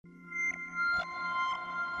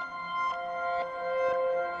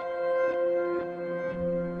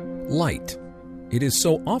Light. It is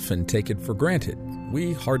so often taken for granted,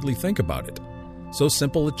 we hardly think about it. So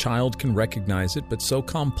simple a child can recognize it, but so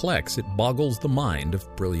complex it boggles the mind of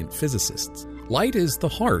brilliant physicists. Light is the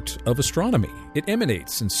heart of astronomy. It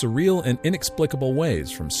emanates in surreal and inexplicable ways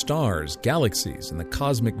from stars, galaxies, and the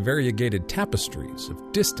cosmic variegated tapestries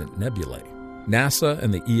of distant nebulae. NASA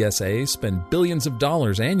and the ESA spend billions of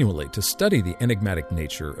dollars annually to study the enigmatic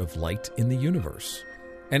nature of light in the universe.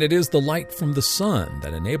 And it is the light from the sun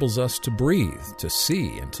that enables us to breathe, to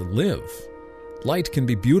see, and to live. Light can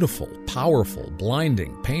be beautiful, powerful,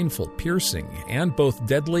 blinding, painful, piercing, and both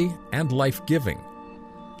deadly and life-giving.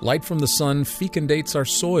 Light from the sun fecundates our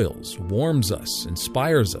soils, warms us,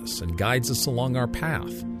 inspires us, and guides us along our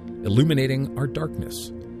path, illuminating our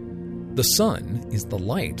darkness. The sun is the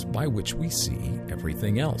light by which we see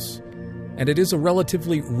everything else. And it is a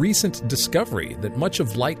relatively recent discovery that much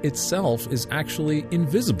of light itself is actually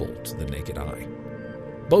invisible to the naked eye.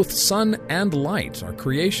 Both sun and light are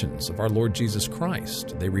creations of our Lord Jesus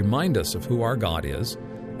Christ. They remind us of who our God is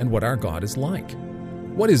and what our God is like.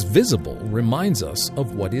 What is visible reminds us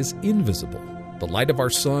of what is invisible. The light of our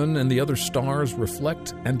sun and the other stars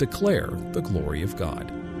reflect and declare the glory of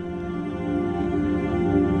God.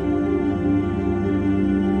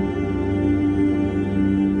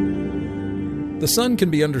 The sun can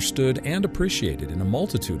be understood and appreciated in a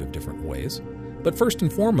multitude of different ways, but first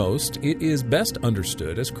and foremost, it is best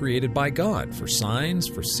understood as created by God for signs,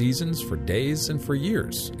 for seasons, for days, and for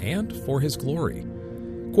years, and for His glory.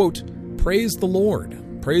 Quote, "Praise the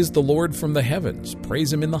Lord from the heavens,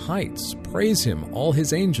 praise Him in the heights, praise Him, all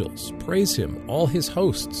His angels, praise Him, all His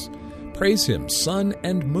hosts, praise Him, sun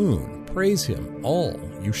and moon, praise Him, all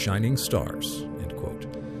you shining stars."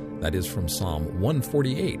 That is from Psalm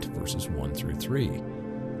 148, verses 1 through 3.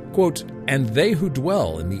 Quote, "And they who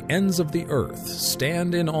dwell in the ends of the earth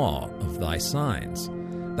stand in awe of thy signs.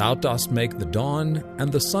 Thou dost make the dawn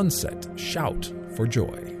and the sunset shout for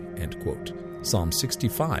joy." End quote. Psalm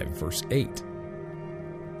 65, verse 8.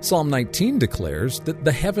 Psalm 19 declares that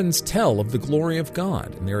the heavens tell of the glory of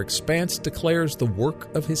God, and their expanse declares the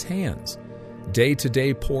work of His hands. Day to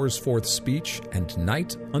day pours forth speech, and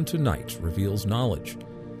night unto night reveals knowledge.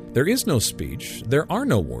 There is no speech, there are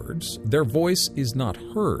no words, their voice is not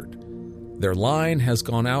heard. Their line has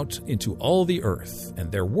gone out into all the earth,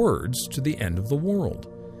 and their words to the end of the world.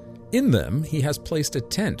 In them He has placed a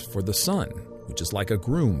tent for the sun, which is like a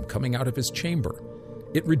groom coming out of his chamber.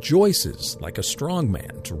 It rejoices like a strong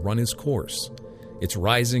man to run his course. Its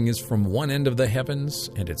rising is from one end of the heavens,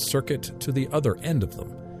 and its circuit to the other end of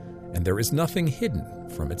them, and there is nothing hidden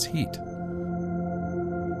from its heat.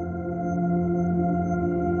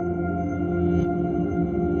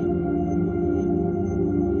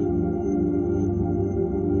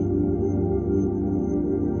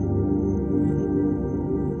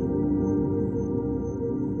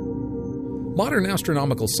 Modern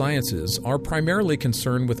astronomical sciences are primarily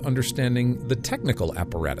concerned with understanding the technical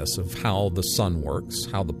apparatus of how the sun works,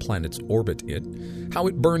 how the planets orbit it, how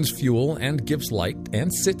it burns fuel and gives light,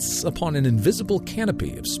 and sits upon an invisible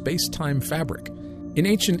canopy of space-time fabric. In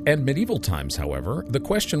ancient and medieval times, however, the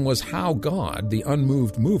question was how God, the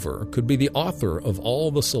unmoved mover, could be the author of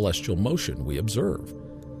all the celestial motion we observe.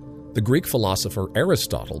 The Greek philosopher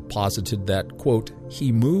Aristotle posited that, quote,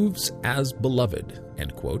 "He moves as beloved,"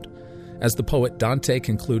 end quote. As the poet Dante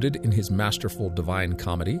concluded in his masterful Divine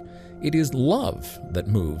Comedy, it is love that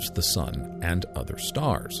moves the sun and other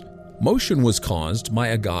stars. Motion was caused by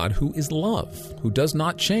a God who is love, who does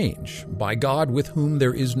not change, by God with whom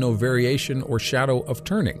there is no variation or shadow of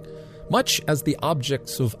turning, much as the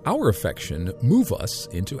objects of our affection move us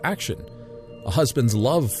into action. A husband's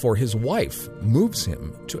love for his wife moves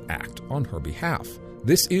him to act on her behalf.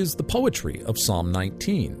 This is the poetry of Psalm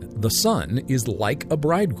 19. The sun is like a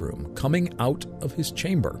bridegroom coming out of his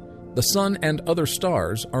chamber. The sun and other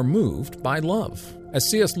stars are moved by love. As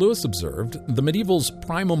C.S. Lewis observed, the medievals'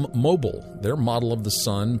 primum mobile, their model of the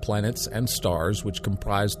sun, planets, and stars which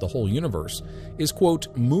comprise the whole universe, is, quote,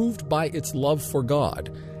 "moved by its love for God,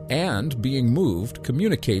 and being moved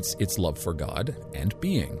communicates its love for God and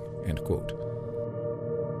being," end quote.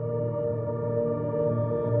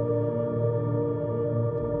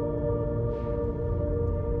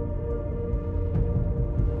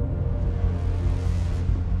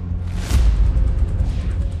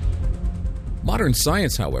 Modern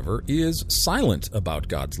science, however, is silent about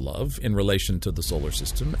God's love in relation to the solar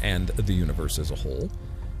system and the universe as a whole.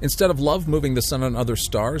 Instead of love moving the sun and other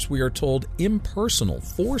stars, we are told impersonal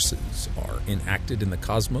forces are enacted in the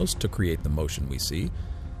cosmos to create the motion we see.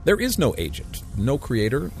 There is no agent, no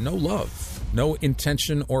creator, no love, no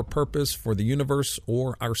intention or purpose for the universe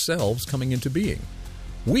or ourselves coming into being.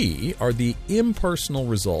 We are the impersonal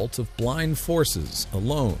result of blind forces,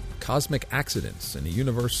 alone, cosmic accidents in a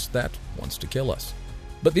universe that wants to kill us.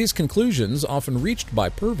 But these conclusions, often reached by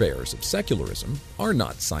purveyors of secularism, are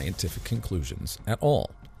not scientific conclusions at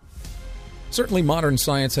all. Certainly, modern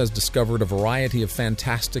science has discovered a variety of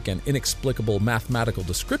fantastic and inexplicable mathematical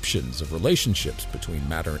descriptions of relationships between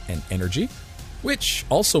matter and energy, which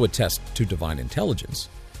also attest to divine intelligence.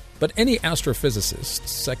 But any astrophysicist,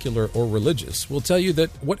 secular or religious, will tell you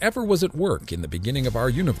that whatever was at work in the beginning of our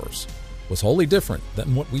universe was wholly different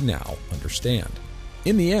than what we now understand.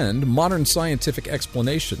 In the end, modern scientific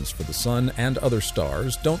explanations for the sun and other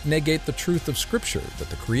stars don't negate the truth of Scripture that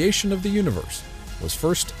the creation of the universe was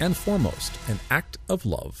first and foremost an act of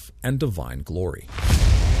love and divine glory.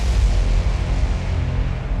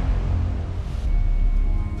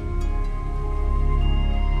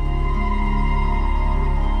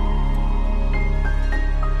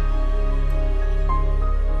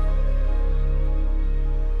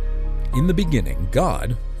 In the beginning,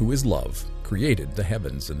 God, who is love, created the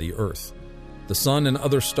heavens and the earth. The sun and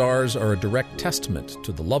other stars are a direct testament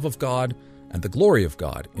to the love of God and the glory of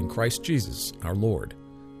God in Christ Jesus, our Lord.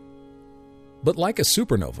 But like a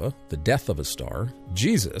supernova, the death of a star,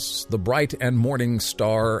 Jesus, the bright and morning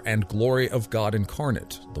star and glory of God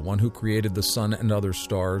incarnate, the one who created the sun and other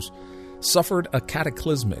stars, suffered a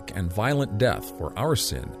cataclysmic and violent death for our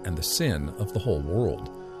sin and the sin of the whole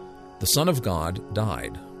world. The Son of God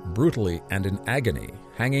died, brutally and in agony,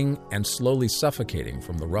 hanging and slowly suffocating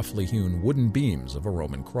from the roughly hewn wooden beams of a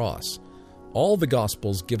Roman cross. All the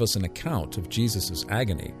Gospels give us an account of Jesus'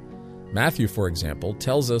 agony. Matthew, for example,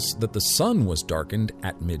 tells us that the sun was darkened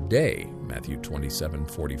at midday, Matthew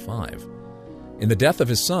 27:45. In the death of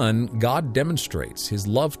his Son, God demonstrates his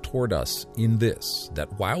love toward us in this,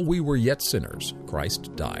 that while we were yet sinners,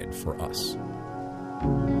 Christ died for us.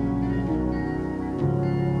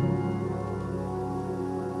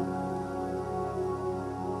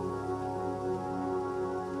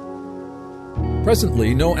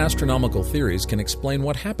 Presently, no astronomical theories can explain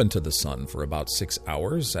what happened to the sun for about 6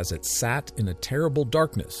 hours as it sat in a terrible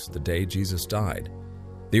darkness the day Jesus died.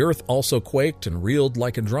 The earth also quaked and reeled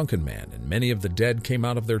like a drunken man, and many of the dead came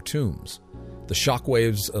out of their tombs. The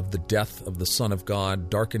shockwaves of the death of the Son of God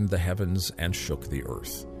darkened the heavens and shook the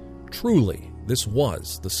earth. Truly, this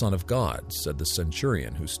was the Son of God, said the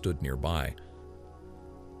centurion who stood nearby.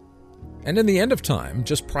 And in the end of time,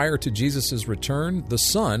 just prior to Jesus' return, the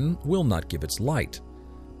sun will not give its light.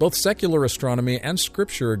 Both secular astronomy and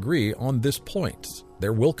Scripture agree on this point.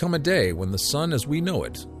 There will come a day when the sun as we know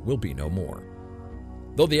it will be no more.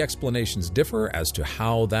 Though the explanations differ as to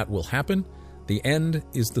how that will happen, the end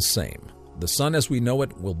is the same. The sun as we know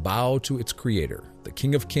it will bow to its Creator, the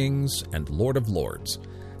King of Kings and Lord of Lords,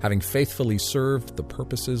 having faithfully served the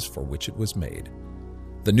purposes for which it was made.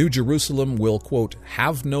 The New Jerusalem will, quote,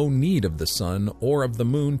 have no need of the sun or of the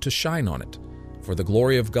moon to shine on it, for the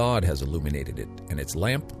glory of God has illuminated it, and its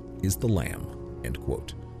lamp is the Lamb, end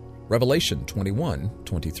quote. Revelation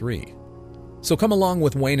 21:23. So come along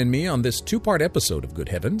with Wayne and me on this 2-part episode of Good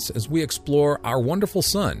Heavens as we explore our wonderful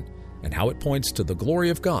sun and how it points to the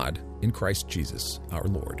glory of God in Christ Jesus, our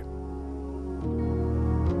Lord.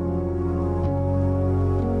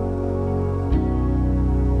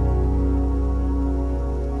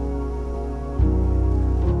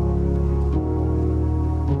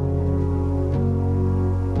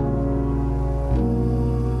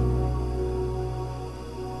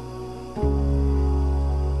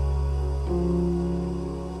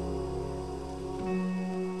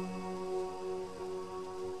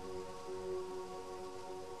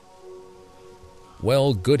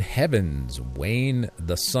 Well, good heavens, Wayne,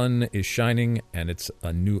 the sun is shining, and it's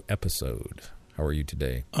a new episode. How are you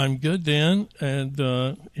today? I'm good, Dan, and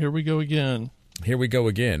here we go again. Here we go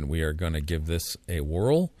again. We are going to give this a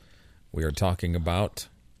whirl. We are talking about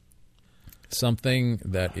something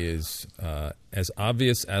that is as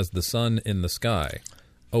obvious as the sun in the sky.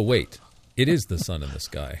 Oh, wait, it is the sun in the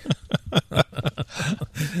sky.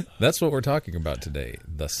 That's what we're talking about today,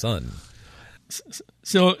 the sun.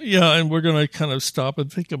 So, yeah, and we're going to kind of stop and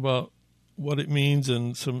think about what it means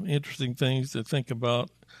and some interesting things to think about.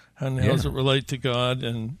 And how does it relate to God?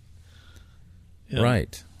 And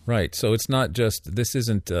Right. So it's not just, this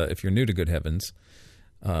isn't, if you're new to Good Heavens,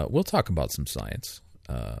 we'll talk about some science.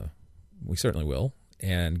 We certainly will,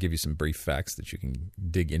 and give you some brief facts that you can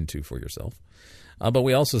dig into for yourself. But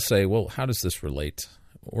we also say, well, how does this relate?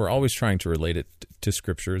 We're always trying to relate it to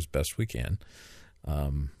Scripture as best we can.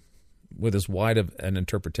 With as wide of an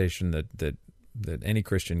interpretation that any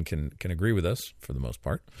Christian can agree with us for the most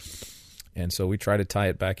part. And so we try to tie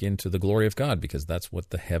it back into the glory of God, because that's what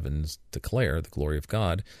the heavens declare, the glory of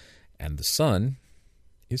God. And the sun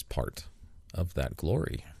is part of that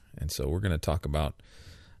glory. And so we're going to talk about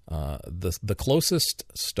the closest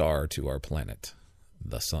star to our planet,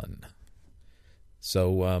 the sun.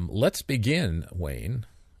 So let's begin, Wayne,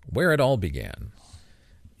 where it all began,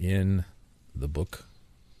 in the book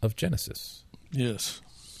of Genesis. Yes.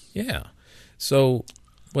 Yeah. So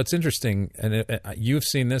what's interesting, and you've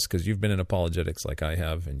seen this because you've been in apologetics like I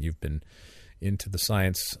have, and you've been into the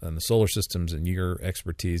science and the solar systems, and your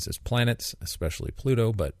expertise is planets, especially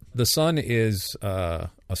Pluto. But the sun is a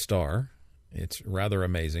star. It's rather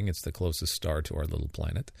amazing. It's the closest star to our little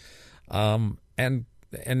planet.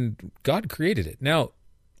 And God created it. Now,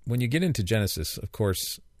 when you get into Genesis, of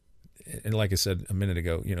course, and like I said a minute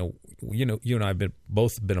ago, you and I have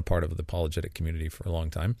both been a part of the apologetic community for a long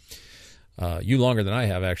time. You longer than I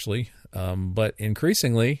have, actually. But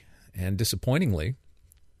increasingly and disappointingly,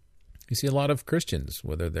 you see a lot of Christians,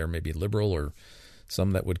 whether they're maybe liberal or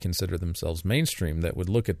some that would consider themselves mainstream, that would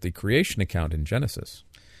look at the creation account in Genesis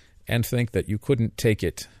and think that you couldn't take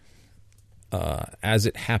it as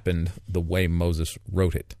it happened the way Moses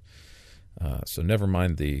wrote it. So never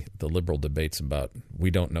mind the liberal debates about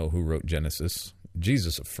we don't know who wrote Genesis.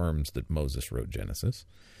 Jesus affirms that Moses wrote Genesis.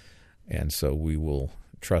 And so we will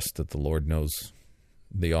trust that the Lord knows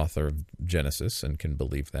the author of Genesis and can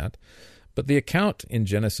believe that. But the account in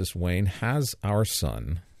Genesis, Wayne, has our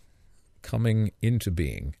sun coming into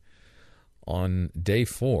being on day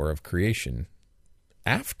 4 of creation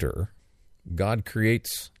after God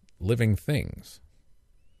creates living things.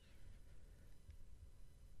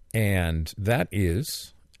 And that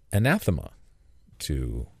is anathema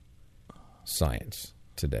to science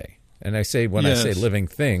today. And I say, when I say living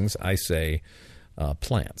things, I say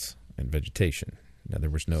plants and vegetation. Now, there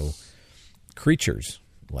was no creatures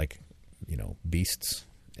like, beasts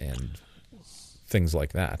and things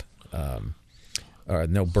like that.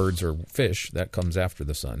 No birds or fish. That comes after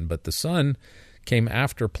the sun. But the sun came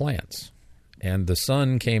after plants. And the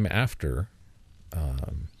sun came after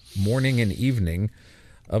morning and evening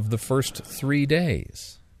of the first 3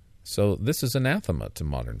 days. So this is anathema to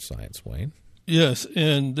modern science, Wayne. Yes,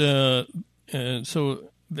 and so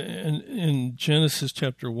in Genesis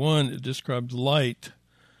chapter 1, it describes light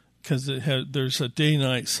because there's a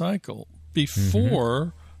day-night cycle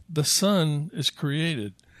before the sun is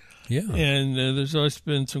created. Yeah, and there's always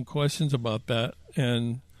been some questions about that,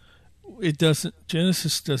 and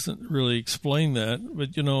Genesis doesn't really explain that.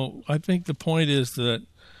 But I think the point is that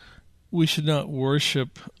we should not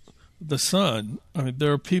worship the sun. I mean,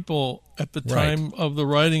 there are people at the time of the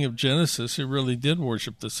writing of Genesis who really did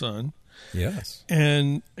worship the sun. Yes.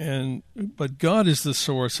 But God is the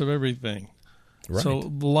source of everything. Right. So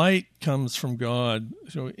light comes from God.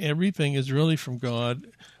 So everything is really from God,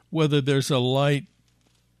 whether there's a lighted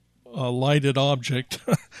object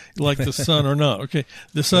like the sun or not. Okay,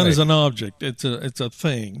 the sun is an object. It's a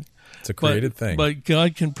thing. It's a created thing. But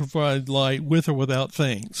God can provide light with or without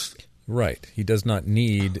things. Right. He does not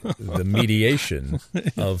need the mediation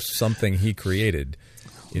of something he created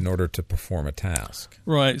in order to perform a task.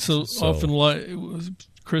 Right. So often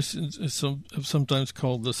Christians have sometimes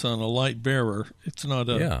called the sun a light bearer. It's not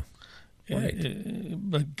a... Yeah. Right.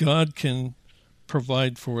 But God can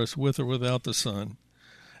provide for us with or without the sun.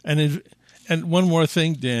 And one more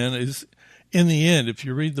thing, Dan, is in the end, if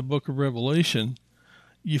you read the book of Revelation,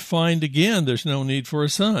 you find again there's no need for a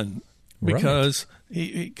sun because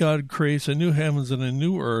God creates a new heavens and a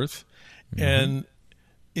new earth, and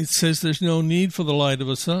it says there's no need for the light of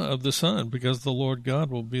the sun because the Lord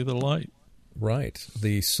God will be the light. Right.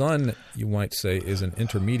 The sun, you might say, is an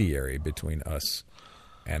intermediary between us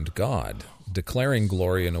and God, declaring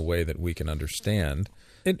glory in a way that we can understand.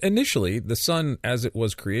 Initially, the sun, as it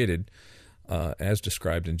was created, as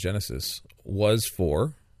described in Genesis, was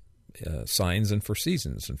for signs and for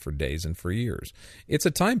seasons and for days and for years. It's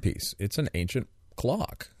a timepiece. It's an ancient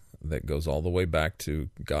clock that goes all the way back to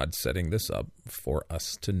God setting this up for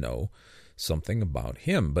us to know something about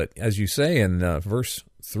Him. But as you say in verse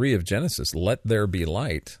 3 of Genesis, let there be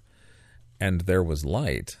light, and there was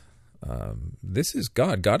light. This is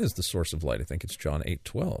God. God is the source of light. I think it's John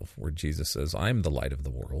 8:12, where Jesus says, I am the light of the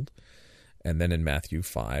world. And then in Matthew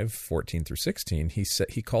 5:14 through 16,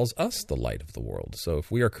 he calls us the light of the world. So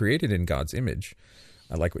if we are created in God's image,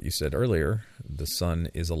 I like what you said earlier, the sun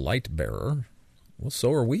is a light bearer. Well,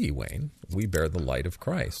 so are we, Wayne. We bear the light of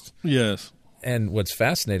Christ. Yes. And what's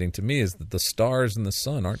fascinating to me is that the stars and the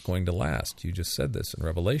sun aren't going to last. You just said this in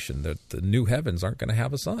Revelation, that the new heavens aren't going to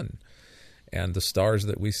have a sun. And the stars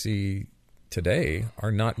that we see today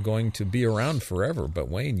are not going to be around forever. But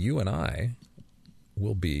Wayne, you and I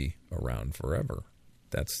will be around forever.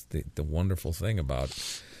 That's the wonderful thing about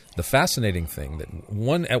the fascinating thing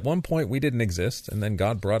that at one point we didn't exist, and then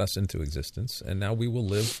God brought us into existence, and now we will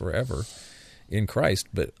live forever in Christ.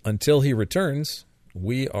 But until he returns,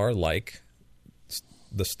 we are like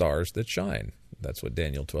the stars that shine. That's what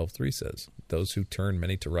Daniel 12:3 says. Those who turn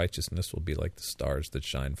many to righteousness will be like the stars that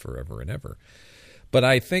shine forever and ever. But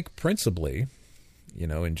I think principally,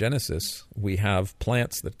 in Genesis, we have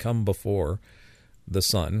plants that come before the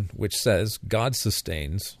sun, which says God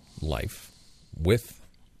sustains life with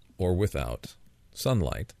or without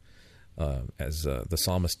sunlight. As the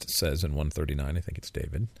psalmist says in 139, I think it's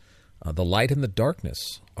David, the light and the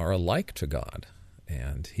darkness are alike to God,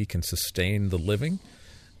 and he can sustain the living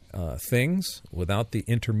things without the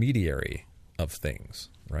intermediary of things,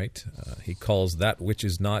 right? He calls that which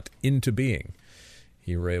is not into being.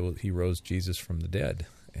 He rose Jesus from the dead,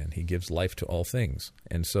 and he gives life to all things.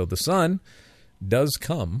 And so the sun does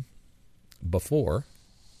come before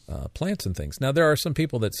plants and things. Now, there are some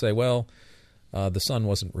people that say, well, the sun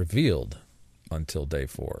wasn't revealed until day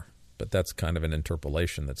 4. But that's kind of an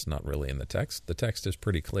interpolation that's not really in the text. The text is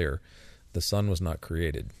pretty clear. The sun was not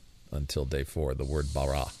created until day 4, the word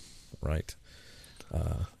bara, right?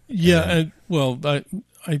 I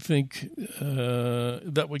think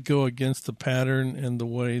that would go against the pattern and the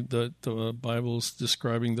way that the Bible's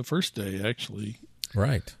describing the first day, actually.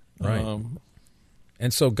 Right.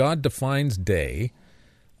 And so God defines day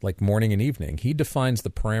like morning and evening. He defines the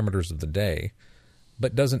parameters of the day,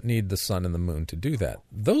 but doesn't need the sun and the moon to do that.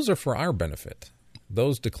 Those are for our benefit.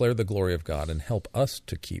 Those declare the glory of God and help us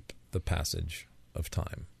to keep the passage of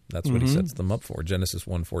time. That's what he sets them up for. Genesis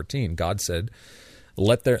 1:14, God said,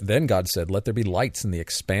 let there be lights in the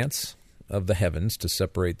expanse of the heavens to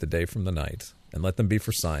separate the day from the night, and let them be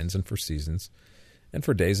for signs and for seasons and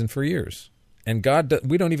for days and for years. And God,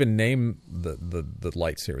 we don't even name the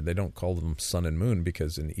lights here. They don't call them sun and moon,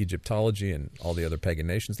 because in Egyptology and all the other pagan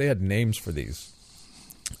nations, they had names for these.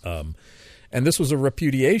 And this was a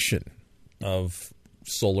repudiation of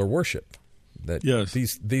solar worship. That yes.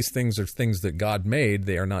 These things are things that God made.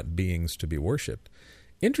 They are not beings to be worshipped.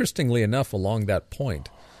 Interestingly enough, along that point,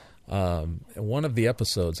 one of the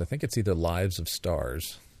episodes, I think it's either Lives of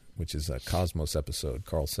Stars, which is a Cosmos episode,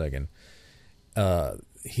 Carl Sagan,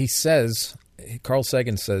 Carl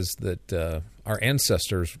Sagan says that our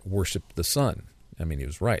ancestors worshipped the sun. I mean, he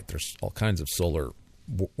was right. There's all kinds of solar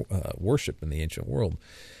worship in the ancient world.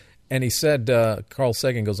 And he said, Carl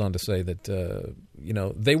Sagan goes on to say that,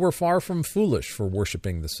 they were far from foolish for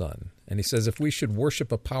worshiping the sun. And he says, if we should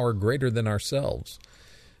worship a power greater than ourselves,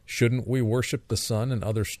 shouldn't we worship the sun and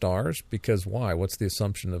other stars? Because why? What's the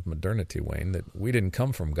assumption of modernity, Wayne? That we didn't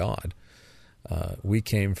come from God. We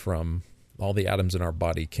came from, all the atoms in our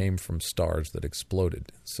body came from stars that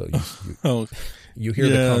exploded. So you hear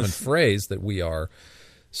the common phrase that we are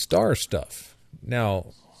star stuff. Now,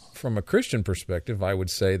 from a Christian perspective, I would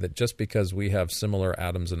say that just because we have similar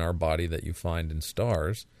atoms in our body that you find in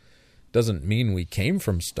stars doesn't mean we came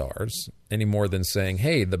from stars, any more than saying,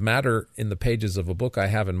 hey, the matter in the pages of a book I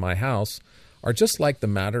have in my house are just like the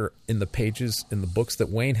matter in the pages in the books that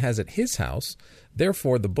Wayne has at his house.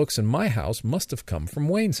 Therefore, the books in my house must have come from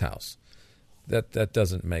Wayne's house. That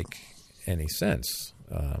doesn't make any sense.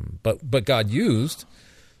 But God used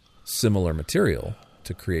similar material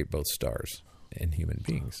to create both stars and human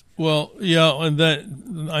beings. Well, yeah, and that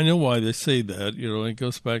I know why they say that. It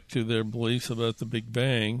goes back to their beliefs about the Big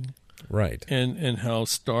Bang, right? And how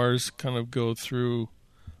stars kind of go through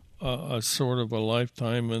a sort of a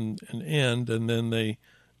lifetime and an end, and then they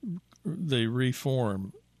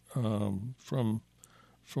reform from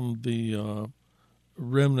the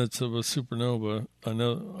remnants of a supernova.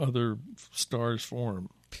 Other stars form.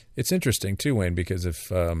 It's interesting too, Wayne, because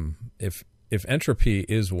if entropy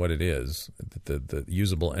is what it is, the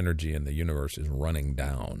usable energy in the universe is running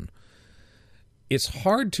down, it's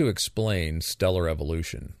hard to explain stellar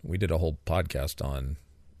evolution. We did a whole podcast on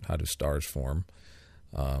how do stars form,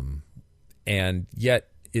 and yet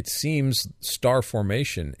it seems star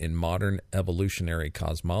formation in modern evolutionary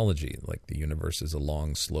cosmology, like the universe is a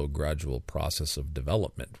long, slow, gradual process of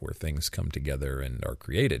development where things come together and are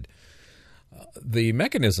created. The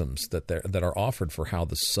mechanisms that are offered for how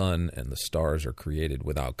the sun and the stars are created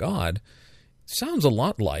without God sounds a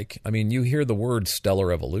lot like, you hear the word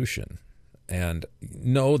stellar evolution, and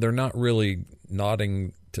no, they're not really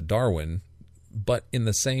nodding to Darwin, but in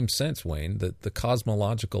the same sense, Wayne, that the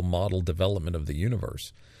cosmological model development of the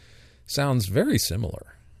universe sounds very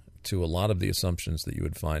similar to a lot of the assumptions that you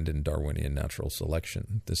would find in Darwinian natural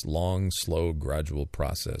selection. This long, slow, gradual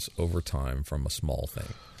process over time from a small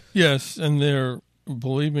thing. Yes, and they're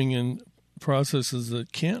believing in processes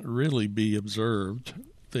that can't really be observed.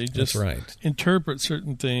 They just interpret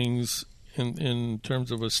certain things in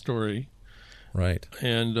terms of a story. Right.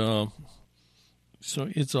 And so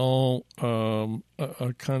it's all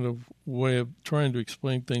a kind of way of trying to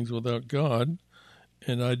explain things without God.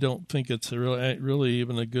 And I don't think it's really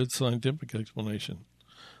even a good scientific explanation.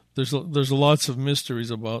 There's lots of mysteries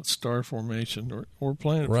about star formation or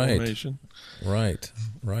planet formation. Right.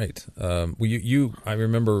 Well, I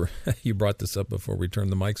remember you brought this up before we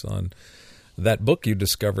turned the mics on. That book you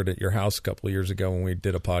discovered at your house a couple of years ago when we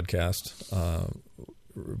did a podcast,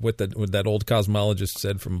 what that old cosmologist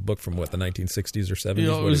said from a book from the 1960s or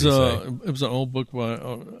 70s. It was an old book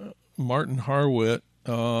by Martin Harwitt.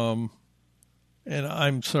 And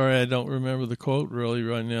I'm sorry, I don't remember the quote really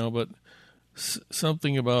right now, but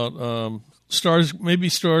something about stars. Maybe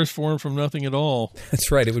stars form from nothing at all.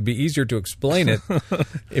 That's right. It would be easier to explain it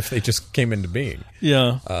if they just came into being.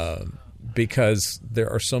 Yeah. Because there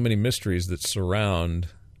are so many mysteries that surround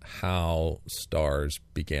how stars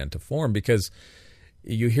began to form. Because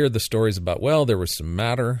you hear the stories about, well, there was some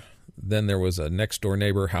matter. Then there was a next-door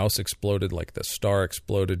neighbor house exploded, like the star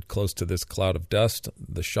exploded close to this cloud of dust.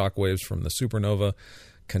 The shock waves from the supernova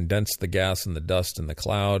condensed the gas and the dust in the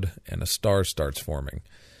cloud, and a star starts forming.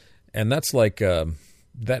 And that's like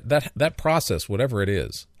that process, whatever it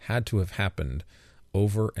is, had to have happened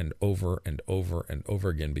over and over and over and over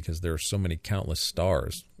again because there are so many countless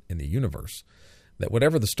stars in the universe that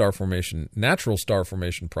whatever the natural star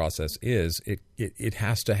formation process is, it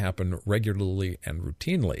has to happen regularly and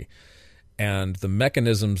routinely. And the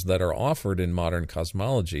mechanisms that are offered in modern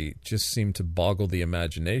cosmology just seem to boggle the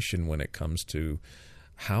imagination when it comes to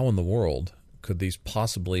how in the world could this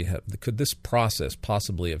process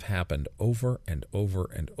possibly have happened over and over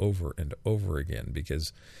and over and over again?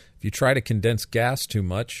 Because if you try to condense gas too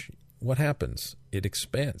much, what happens? It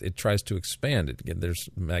expands. It tries to expand. There's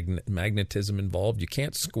magnetism involved. You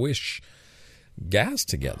can't squish gas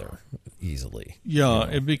together easily. Yeah,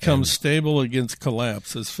 it becomes stable against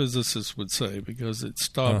collapse, as physicists would say, because it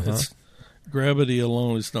stops. Gravity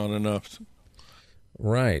alone is not enough.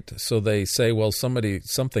 Right. So they say, well,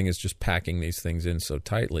 something is just packing these things in so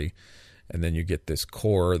tightly, and then you get this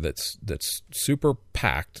core that's super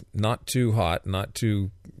packed, not too hot, not too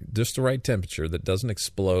just the right temperature, that doesn't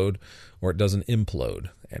explode or it doesn't implode.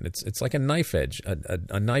 And it's like a knife edge,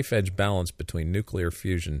 a knife edge balance between nuclear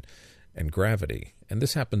fusion and gravity. And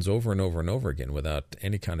this happens over and over and over again without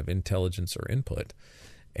any kind of intelligence or input.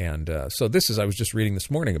 And so I was just reading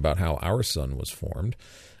this morning about how our sun was formed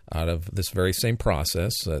out of this very same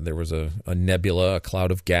process. There was a nebula, a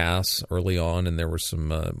cloud of gas early on, and there were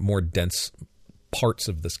some more dense parts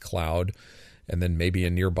of this cloud. And then maybe a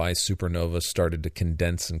nearby supernova started to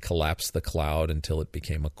condense and collapse the cloud until it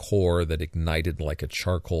became a core that ignited like a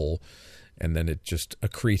charcoal. And then it just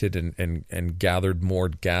accreted and gathered more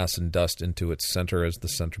gas and dust into its center as the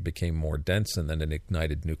center became more dense. And then it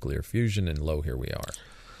ignited nuclear fusion, and lo, here we are.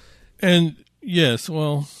 And yes,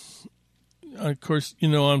 well, of course,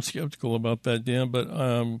 I'm skeptical about that, Dan, but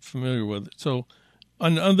I'm familiar with it. So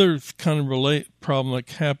another kind of problem that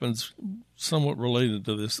happens somewhat related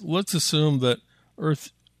to this, let's assume that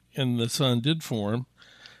Earth and the sun did form.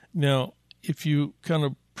 Now, if you kind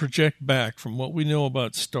of project back from what we know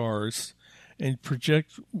about stars and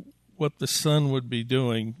project what the sun would be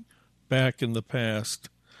doing back in the past,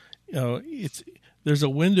 there's a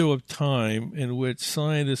window of time in which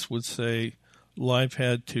scientists would say life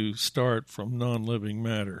had to start from non-living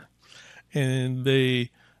matter. And they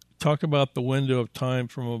talk about the window of time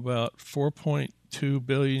from about 4.2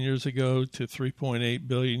 billion years ago to 3.8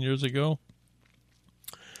 billion years ago.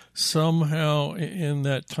 Somehow in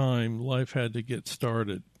that time, life had to get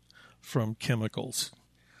started from chemicals.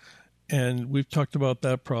 And we've talked about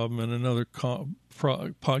that problem in another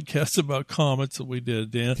podcast about comets that we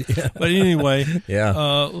did, Dan. Yeah. But anyway,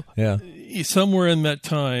 somewhere in that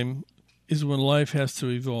time is when life has to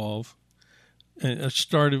evolve and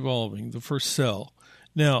start evolving, the first cell.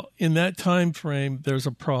 Now, in that time frame, there's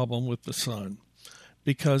a problem with the sun,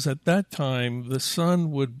 because at that time, the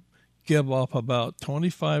sun would give off about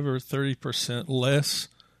 25 or 30% less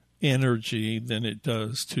energy than it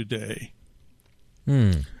does today.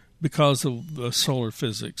 Because of the solar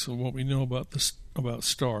physics and what we know about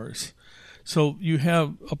stars. So you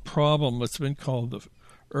have a problem that's been called the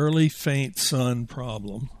early faint sun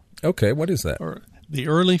problem. Okay, what is that? Or the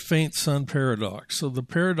early faint sun paradox. So the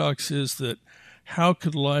paradox is that how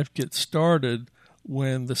could life get started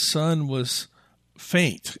when the sun was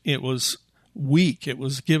faint. It was weak. It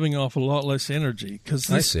was giving off a lot less energy because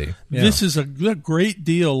this is a great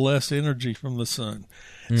deal less energy from the sun.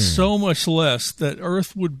 So much less that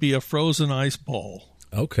Earth would be a frozen ice ball.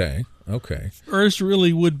 Okay. Earth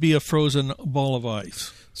really would be a frozen ball of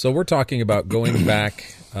ice. So we're talking about going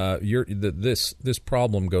back. This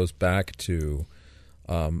problem goes back to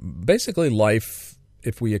basically life.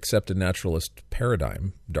 If we accept a naturalist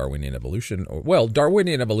paradigm, Darwinian evolution,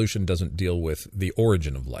 Darwinian evolution doesn't deal with the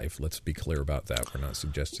origin of life. Let's be clear about that. We're not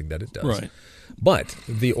suggesting that it does. Right. But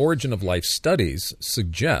the origin of life studies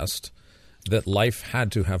suggest that life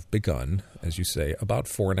had to have begun, as you say, about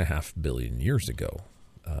 4.5 billion years ago.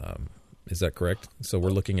 Is that correct? So we're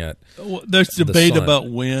looking at there's debate about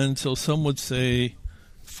when. So some would say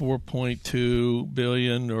 4.2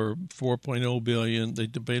 billion or 4.0 billion. They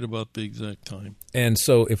debate about the exact time. And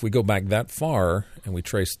so if we go back that far and we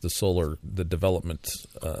trace the development,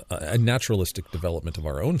 a naturalistic development of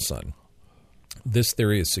our own sun, this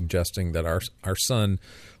theory is suggesting that our sun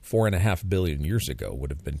 4.5 billion years ago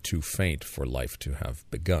would have been too faint for life to have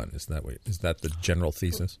begun. Is that the general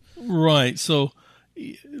thesis? Right. So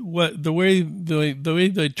the way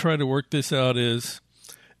they try to work this out is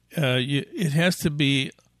it has to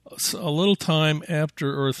be a little time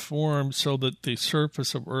after Earth formed so that the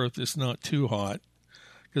surface of Earth is not too hot,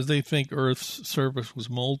 because they think Earth's surface was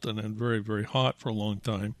molten and very, very hot for a long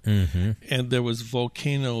time. Mm-hmm. And there was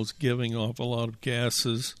volcanoes giving off a lot of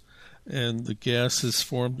gases, and the gases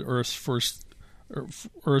formed Earth's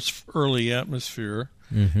early atmosphere.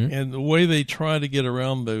 Mm-hmm. And the way they try to get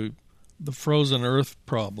around the frozen Earth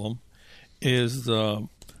problem is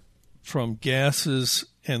from gases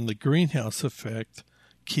and the greenhouse effect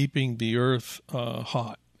keeping the Earth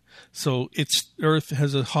hot. So Earth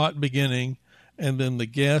has a hot beginning, and then the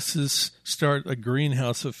gases start a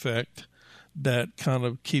greenhouse effect that kind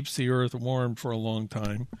of keeps the Earth warm for a long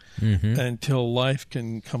time until life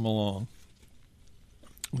can come along.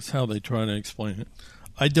 That's how they try to explain it.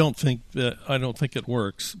 I don't think it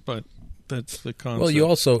works, but that's the concept. Well, you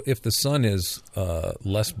also, if the sun is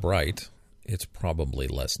less bright, it's probably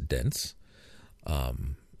less dense.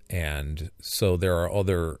 And so there are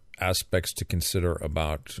other aspects to consider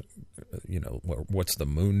about, what's the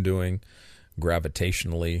moon doing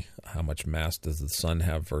gravitationally? How much mass does the sun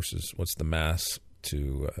have versus what's the mass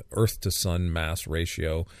to Earth to sun mass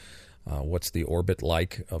ratio? What's the orbit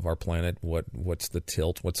like of our planet? What's the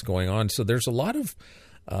tilt? What's going on? So there's a lot of,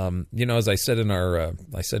 as I said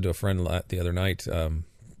I said to a friend the other night,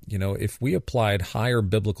 if we applied higher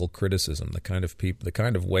biblical criticism, the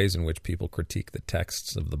kind of ways in which people critique the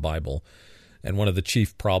texts of the Bible, and one of the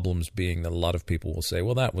chief problems being that a lot of people will say,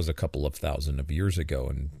 well, that was a couple of thousand of years ago,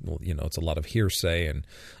 and it's a lot of hearsay, and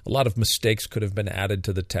a lot of mistakes could have been added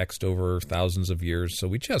to the text over thousands of years, so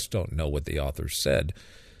we just don't know what the authors said.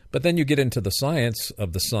 But then you get into the science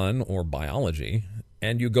of the sun or biology,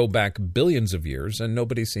 and you go back billions of years, and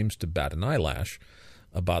nobody seems to bat an eyelash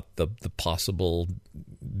about the possible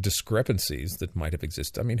discrepancies that might have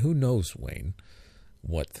existed. I mean, who knows, Wayne,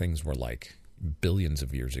 what things were like billions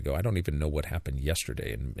of years ago? I don't even know what happened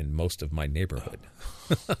yesterday in most of my neighborhood.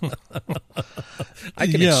 I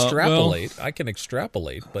can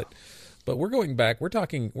extrapolate, but we're going back. We're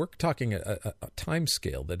talking a time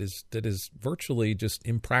scale that is virtually just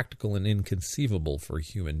impractical and inconceivable for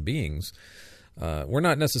human beings. We're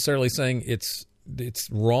not necessarily saying it's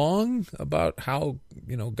wrong about how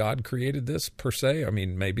God created this per se. I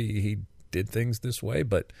mean, maybe he did things this way,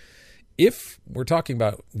 but if we're talking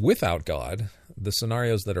about without God, the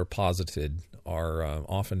scenarios that are posited are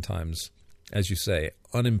oftentimes, as you say,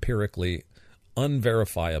 unempirically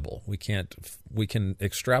unverifiable. We can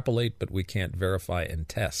extrapolate, but we can't verify and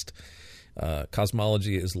test.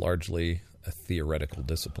 Cosmology is largely a theoretical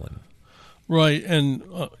discipline. Right, and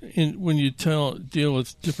when you deal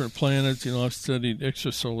with different planets, I've studied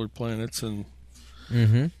extrasolar planets, and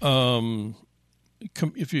if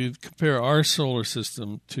you compare our solar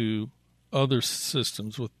system to other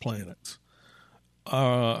systems with planets,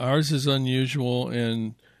 ours is unusual,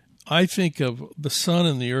 and I think of the sun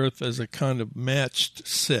and the Earth as a kind of matched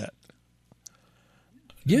set.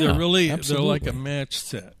 Yeah, they're like a matched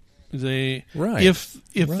set. If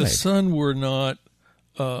the sun were not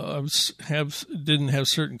didn't have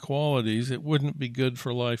certain qualities, it wouldn't be good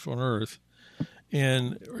for life on Earth.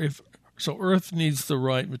 And Earth needs the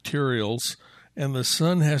right materials, and the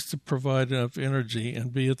sun has to provide enough energy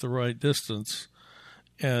and be at the right distance.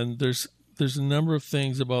 And there's a number of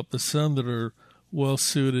things about the sun that are well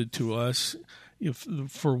suited to us. If,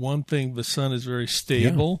 for one thing, the sun is very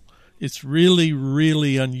stable. it's really,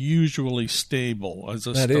 really unusually stable as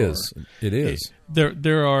a star. It is.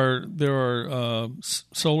 There are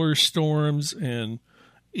solar storms and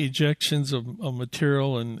ejections of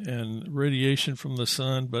material and radiation from the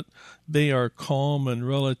sun, but they are calm and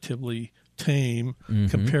relatively tame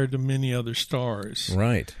compared to many other stars.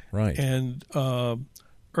 Right. And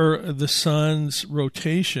the sun's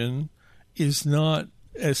rotation is not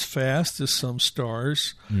as fast as some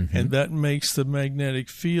stars, and that makes the magnetic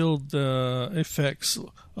field effects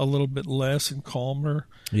a little bit less and calmer.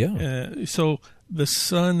 Yeah. So the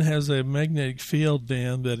sun has a magnetic field,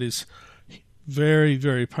 Dan, that is very,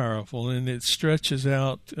 very powerful, and it stretches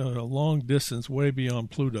out a long distance way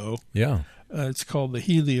beyond Pluto. Yeah. It's called the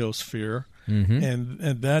heliosphere,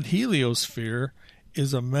 and that heliosphere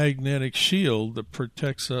is a magnetic shield that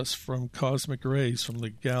protects us from cosmic rays from the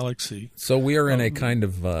galaxy. So we are in a kind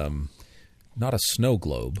of, not a snow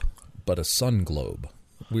globe, but a sun globe.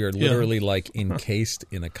 We are literally like encased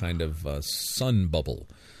in a kind of sun bubble.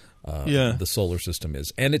 The solar system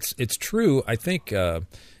is. And it's true, I think it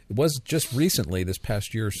was just recently, this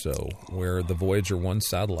past year or so, where the Voyager 1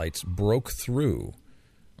 satellites broke through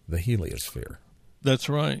the heliosphere. That's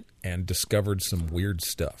right. And discovered some weird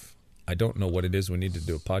stuff. I don't know what it is. We need to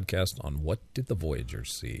do a podcast on what did the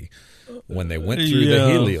Voyagers see when they went through the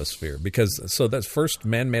heliosphere. Because that's first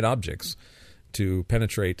man-made objects to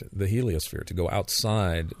penetrate the heliosphere, to go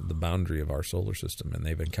outside the boundary of our solar system. And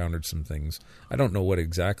they've encountered some things. I don't know what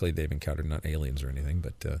exactly they've encountered, not aliens or anything,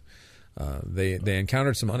 but they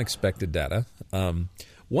encountered some unexpected data.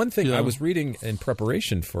 One thing I was reading in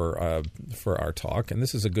preparation for our talk, and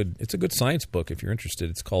this is it's a good science book if you're interested.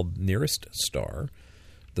 It's called Nearest Star: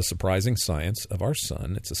 The Surprising Science of Our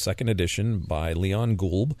Sun. It's a second edition by Leon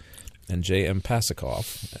Goulb and J.M.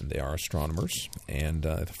 Pasakoff, and they are astronomers. And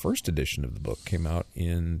the first edition of the book came out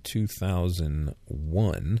in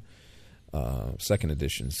 2001. Second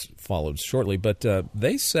editions followed shortly. But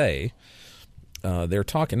they say they're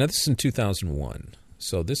talking – now, this is in 2001.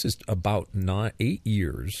 So this is about 8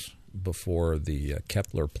 years before the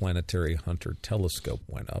Kepler Planetary Hunter telescope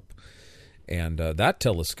went up. And that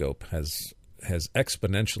telescope has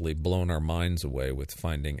exponentially blown our minds away with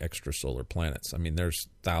finding extrasolar planets. I mean, there's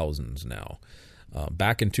thousands now.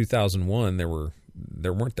 Back in 2001, there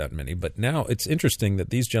weren't that many. But now it's interesting that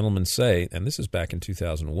these gentlemen say, and this is back in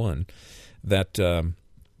 2001, that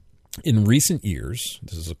in recent years,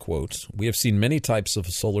 this is a quote, we have seen many types of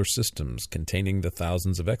solar systems containing the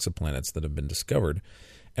thousands of exoplanets that have been discovered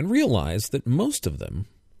and realize that most of them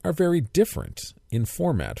are very different in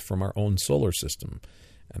format from our own solar system.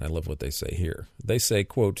 And I love what they say here. They say,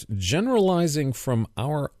 quote, generalizing from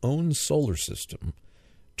our own solar system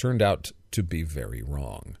turned out to be very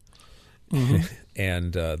wrong.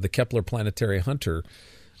 And the Kepler Planetary Hunter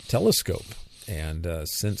telescope and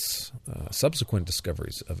since subsequent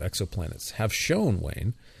discoveries of exoplanets have shown,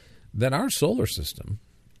 Wayne, that our solar system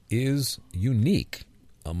is unique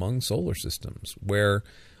among solar systems, where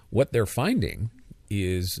what they're finding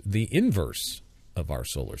is the inverse of our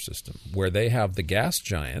solar system, where they have the gas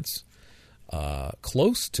giants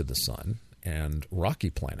close to the sun and rocky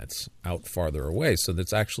planets out farther away. So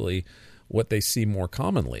that's actually what they see more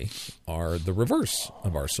commonly are the reverse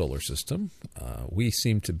of our solar system. We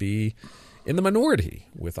seem to be in the minority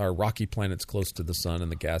with our rocky planets close to the sun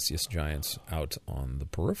and the gaseous giants out on the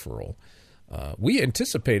peripheral. We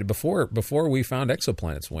anticipated before we found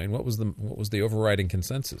exoplanets, Wayne. What was the overriding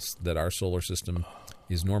consensus? That our solar system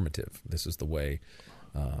is normative. This is the way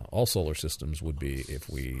all solar systems would be if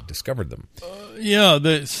we discovered them.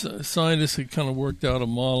 The scientists had kind of worked out a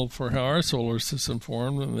model for how our solar system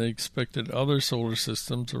formed, and they expected other solar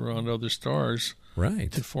systems around other stars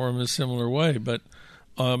to form a similar way. But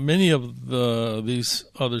many of these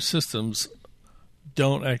other systems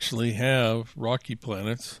don't actually have rocky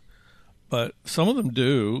planets. But some of them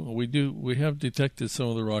do. We have detected some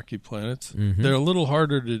of the rocky planets. Mm-hmm. They're a little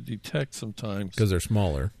harder to detect sometimes because they're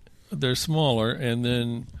smaller. They're smaller, and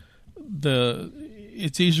then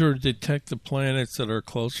it's easier to detect the planets that are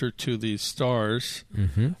closer to these stars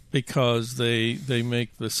because they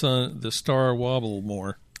make the star wobble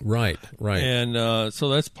more. Right. And so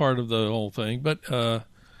that's part of the whole thing. But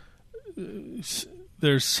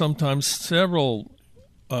there's sometimes several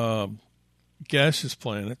gaseous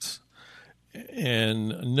planets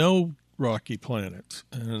and no rocky planets.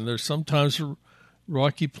 And there's sometimes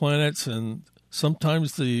rocky planets, and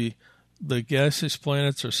sometimes the gaseous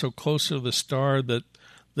planets are so close to the star that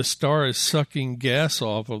the star is sucking gas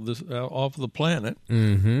off of the planet.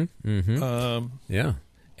 Yeah.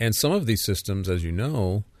 And some of these systems, as you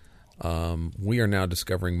know, we are now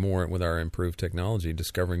discovering more with our improved technology,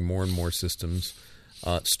 discovering more and more systems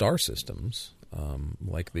star systems,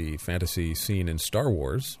 like the fantasy scene in Star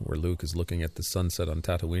Wars, where Luke is looking at the sunset on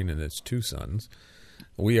Tatooine and its two suns.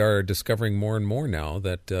 We are discovering more and more now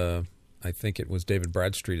that I think it was David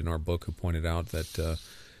Bradstreet in our book who pointed out that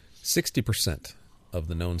 60% of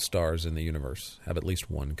the known stars in the universe have at least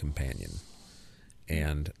one companion.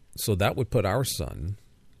 And so that would put our sun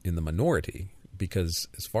in the minority because,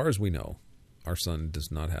 as far as we know, our sun does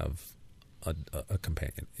not have a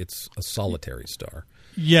companion. It's a solitary star.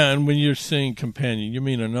 Yeah, and when you're saying companion, you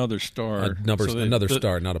mean another star. Another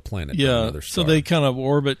star, not a planet. Yeah, but another star. So they kind of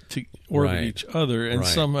orbit Right. each other, and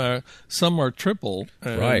Right. some are triple,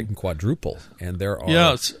 Right, and quadruple. And there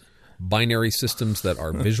are binary systems that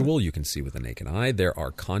are visual, you can see with the naked eye. There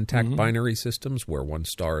are contact binary systems where one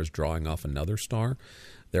star is drawing off another star.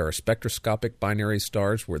 There are spectroscopic binary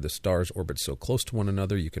stars where the stars orbit so close to one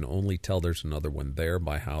another you can only tell there's another one there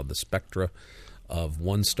by how the spectra of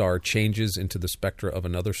one star changes into the spectra of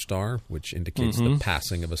another star, which indicates the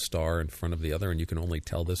passing of a star in front of the other, and you can only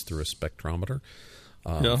tell this through a spectrometer.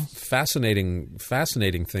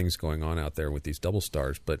 Fascinating things going on out there with these double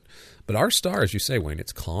stars. But our star, as you say, Wayne,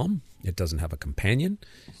 it's calm. It doesn't have a companion.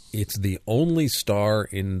 It's the only star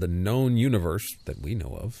in the known universe that we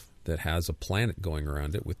know of that has a planet going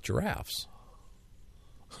around it with giraffes.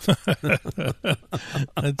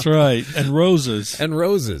 That's right, and roses,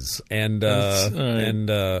 and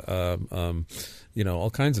all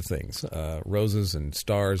kinds of things, roses and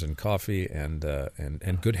stars and coffee and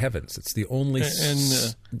good heavens, it's the only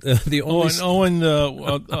the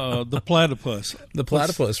platypus. The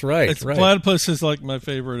platypus, right? Platypus is like my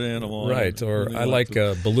favorite animal, right? Or I like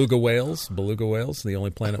beluga whales. Beluga whales, the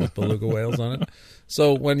only planet with beluga whales on it.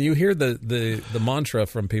 So when you hear the mantra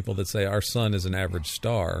from people that say our sun is an average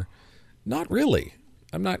star, not really.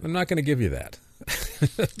 I'm not going to give you that.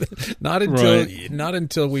 not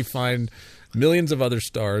until we find millions of other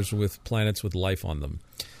stars with planets with life on them.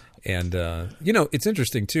 And it's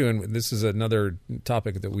interesting too, and this is another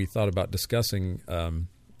topic that we thought about discussing.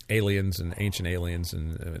 Aliens and ancient aliens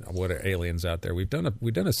and what are aliens out there. We've done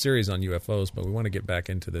a series on UFOs, but we want to get back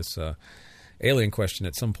into this alien question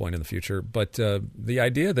at some point in the future. But the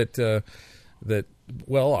idea that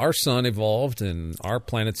our sun evolved and our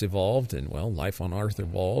planets evolved and life on Earth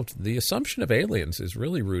evolved, the assumption of aliens is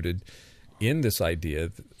really rooted in this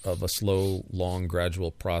idea of a slow, long,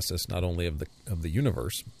 gradual process, not only of the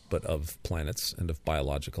universe, but of planets and of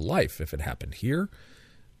biological life. If it happened here,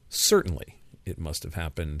 certainly it must have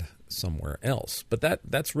happened somewhere else. But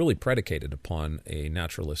that's really predicated upon a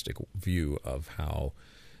naturalistic view of how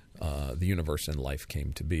the universe and life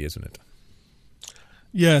came to be, isn't it?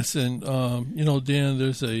 Yes, and Dan,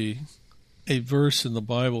 there's a verse in the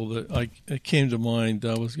Bible that came to mind.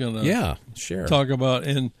 I was going to talk about,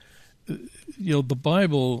 and the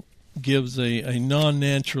Bible gives a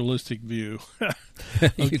non-naturalistic view.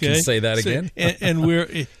 You can say that again. and where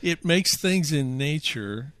it makes things in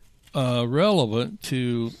nature relevant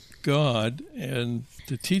to God and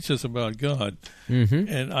to teach us about God.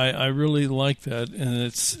 And I really like that, and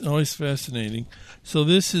it's always fascinating. So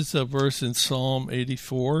this is a verse in Psalm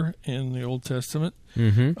 84 in the Old Testament.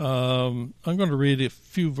 I'm going to read a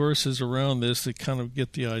few verses around this to kind of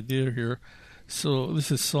get the idea here. So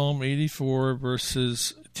this is Psalm 84,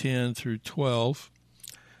 verses 10 through 12.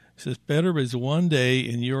 It says, "Better is one day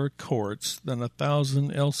in your courts than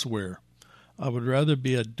 1,000 elsewhere. I would rather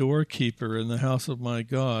be a doorkeeper in the house of my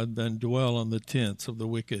God than dwell in the tents of the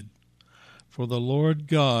wicked. For the Lord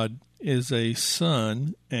God is a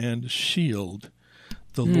sun and shield.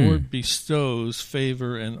 The Lord bestows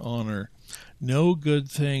favor and honor. No good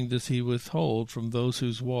thing does he withhold from those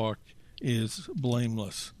whose walk is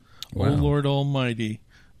blameless. Wow. O Lord Almighty,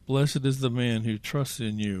 blessed is the man who trusts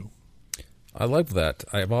in you." I love that.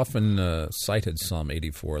 I have often cited Psalm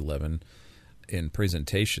 84:11 in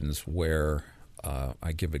presentations where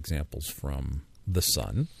I give examples from the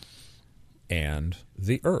sun and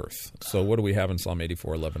the earth. So what do we have in Psalm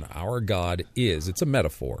 84:11? Our God is, it's a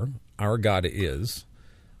metaphor, our God is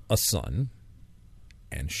a sun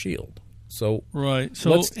and shield. So right. So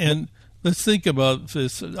let's think about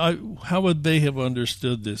this. How would they have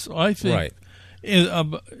understood this? I think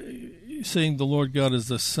saying the Lord God is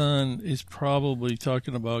the sun is probably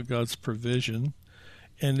talking about God's provision.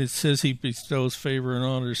 And it says he bestows favor and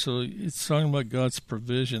honor, so it's talking about God's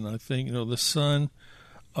provision. I think the sun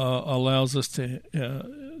allows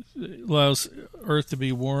Earth to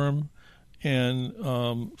be warm, and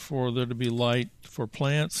for there to be light for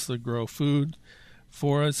plants to grow food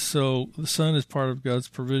for us. So the sun is part of God's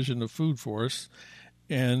provision of food for us,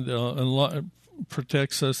 and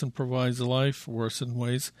protects us and provides life for us in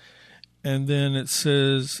ways. and then it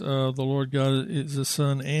says the Lord God is a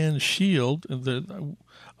sun and shield. And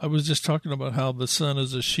I was just talking about how the sun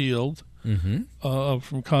is a shield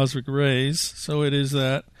from cosmic rays. So it is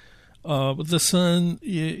that. But the sun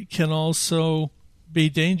can also be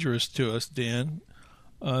dangerous to us, Dan.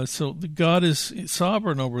 So God is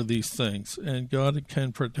sovereign over these things, and God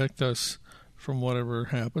can protect us from whatever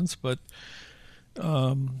happens. But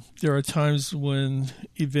there are times when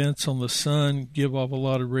events on the sun give off a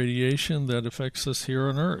lot of radiation that affects us here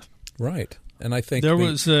on Earth. Right, and I think there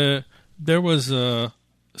was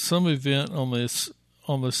some event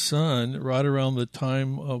on the sun right around the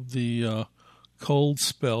time of the cold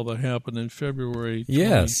spell that happened in February.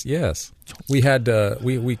 Yes. We had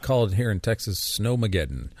we call it here in Texas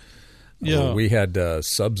Snowmageddon. Yeah, we had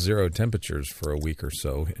sub-zero temperatures for a week or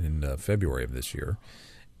so in February of this year,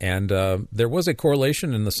 and there was a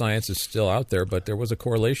correlation, and the science is still out there, but there was a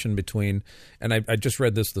correlation between, and I just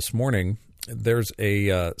read this morning. There's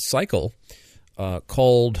a cycle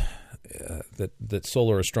called that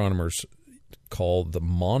solar astronomers call the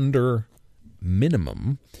Maunder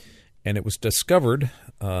minimum. And it was discovered,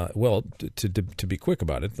 to be quick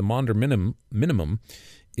about it, the Maunder minimum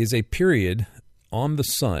is a period on the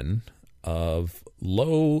sun of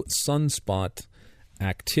low sunspot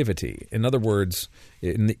activity. In other words,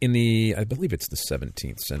 in the I believe it's the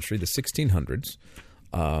 17th century, the 1600s,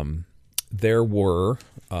 there were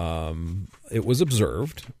it was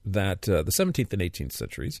observed that the 17th and 18th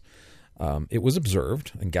centuries. It was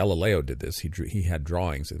observed, and Galileo did this. He had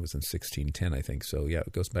drawings. It was in 1610, I think. So, yeah,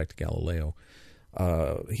 it goes back to Galileo.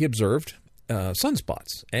 He observed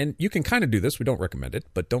sunspots. And you can kind of do this. We don't recommend it,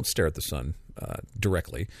 but don't stare at the sun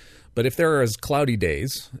directly. But if there are cloudy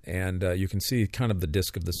days and you can see kind of the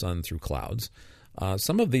disk of the sun through clouds,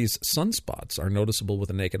 some of these sunspots are noticeable with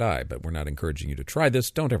the naked eye, but we're not encouraging you to try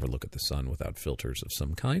this. Don't ever look at the sun without filters of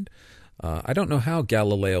some kind. I don't know how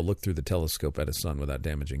Galileo looked through the telescope at his sun without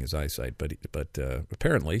damaging his eyesight, but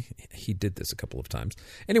apparently he did this a couple of times.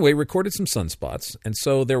 Anyway, recorded some sunspots, and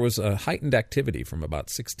so there was a heightened activity from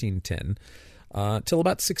about 1610 till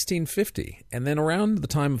about 1650. And then around the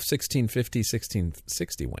time of 1650,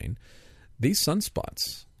 1660, Wayne, these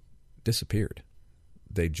sunspots disappeared.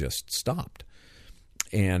 They just stopped.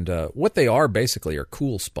 And what they are basically are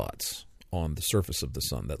cool spots on the surface of the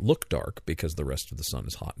sun that look dark because the rest of the sun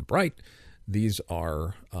is hot and bright. These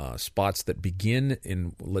are spots that begin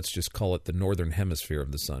in, let's just call it the northern hemisphere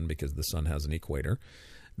of the sun because the sun has an equator.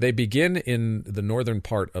 They begin in the northern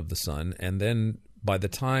part of the sun, and then by the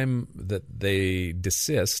time that they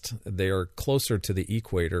desist, they are closer to the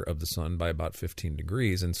equator of the sun by about 15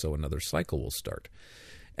 degrees, and so another cycle will start.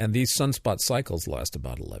 And these sunspot cycles last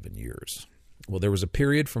about 11 years. Well, there was a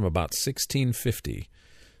period from about 1650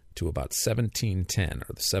 to about 1710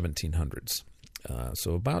 or the 1700s.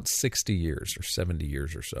 So about 60 years or 70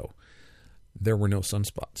 years or so, there were no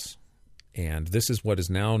sunspots. And this is what is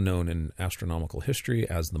now known in astronomical history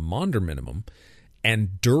as the Maunder minimum.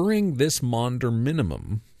 And during this Maunder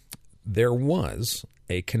minimum, there was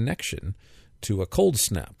a connection to a cold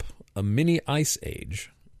snap, a mini ice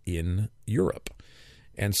age in Europe.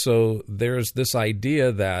 And so there's this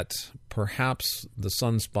idea that perhaps the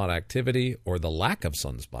sunspot activity or the lack of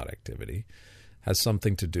sunspot activity has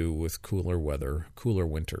something to do with cooler weather, cooler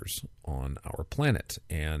winters on our planet.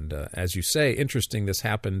 And as you say, interesting, this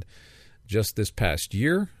happened just this past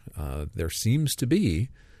year. There seems to be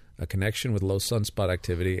a connection with low sunspot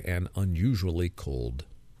activity and unusually cold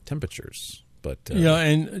temperatures. But yeah,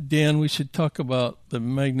 and Dan, we should talk about the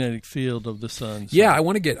magnetic field of the sun. Yeah, I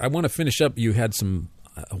want to finish up. You had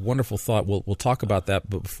a wonderful thought. We'll talk about that,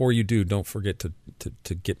 but before you do, don't forget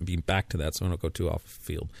to get me back to that, so I don't go too off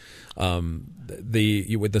field.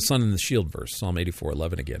 With the sun and the shield verse, Psalm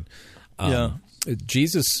 84:11 again.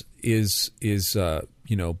 Jesus is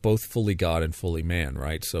both fully God and fully man,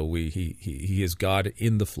 right? So he is God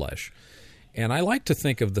in the flesh. And I like to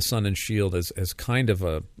think of the sun and shield as kind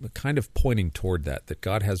of pointing toward that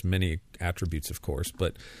God has many attributes, of course,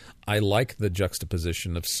 but I like the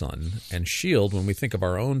juxtaposition of sun and shield when we think of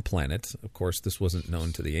our own planet. Of course, this wasn't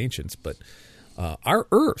known to the ancients, but our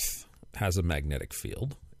Earth has a magnetic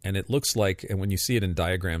field, and it looks like, and when you see it in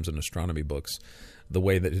diagrams in astronomy books, the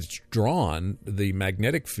way that it's drawn, the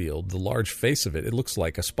magnetic field, the large face of it, it looks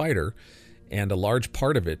like a spider, and a large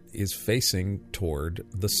part of it is facing toward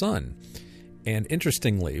the sun. And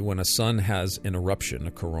interestingly, when a sun has an eruption,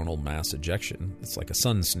 a coronal mass ejection, it's like a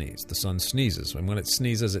sun sneeze. The sun sneezes. And when it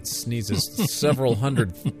sneezes several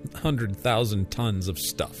hundred thousand tons of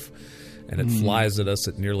stuff. And it flies at us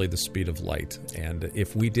at nearly the speed of light. And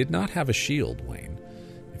if we did not have a shield, Wayne,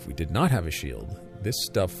 If we did not have a shield, this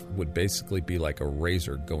stuff would basically be like a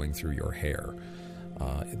razor going through your hair.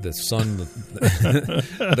 The sun,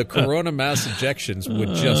 the corona mass ejections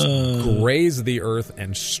would just graze the earth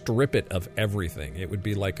and strip it of everything. It would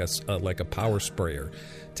be like a power sprayer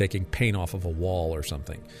taking paint off of a wall or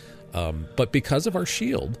something. But because of our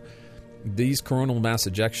shield, these coronal mass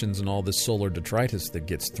ejections and all this solar detritus that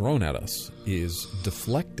gets thrown at us is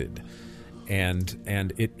deflected. And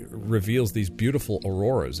it reveals these beautiful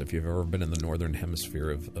auroras. If you've ever been in the northern hemisphere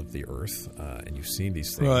of the Earth and you've seen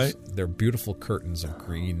these things, right. They're beautiful curtains of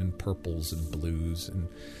green and purples and blues and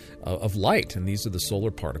of light. And these are the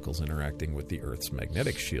solar particles interacting with the Earth's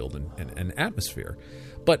magnetic shield and atmosphere.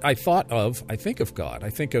 But I think of God. I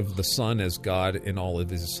think of the Son as God in all of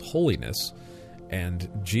His holiness and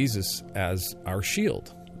Jesus as our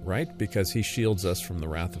shield. Right? Because He shields us from the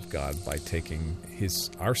wrath of God by taking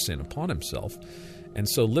our sin upon Himself. And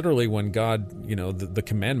so literally when God, the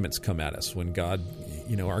commandments come at us, when God,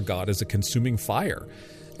 our God is a consuming fire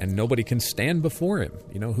and nobody can stand before Him.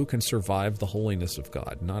 Who can survive the holiness of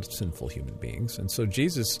God? Not sinful human beings. And so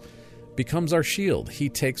Jesus becomes our shield. He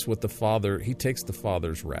takes the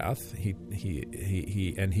Father's wrath.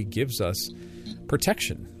 He gives us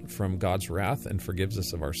protection from God's wrath and forgives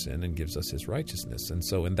us of our sin and gives us His righteousness. And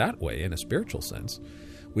so in that way, in a spiritual sense,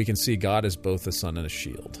 we can see God as both a son and a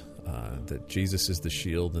shield. That Jesus is the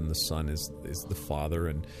shield and the Son is the Father.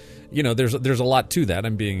 And, there's a lot to that.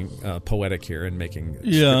 I'm being poetic here and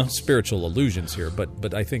making spiritual allusions here.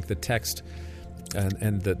 But I think the text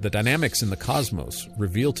and the dynamics in the cosmos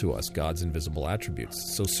reveal to us God's invisible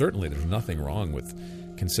attributes. So certainly there's nothing wrong with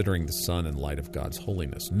considering the Son in light of God's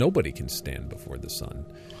holiness. Nobody can stand before the Son.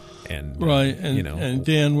 And right, and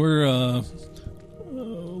Dan, we're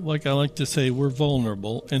like I like to say, we're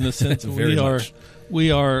vulnerable in the sense that we live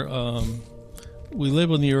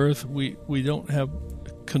on the earth. We don't have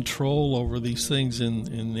control over these things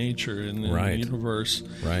in nature in the universe.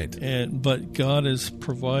 Right. But God has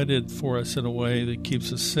provided for us in a way that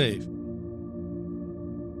keeps us safe.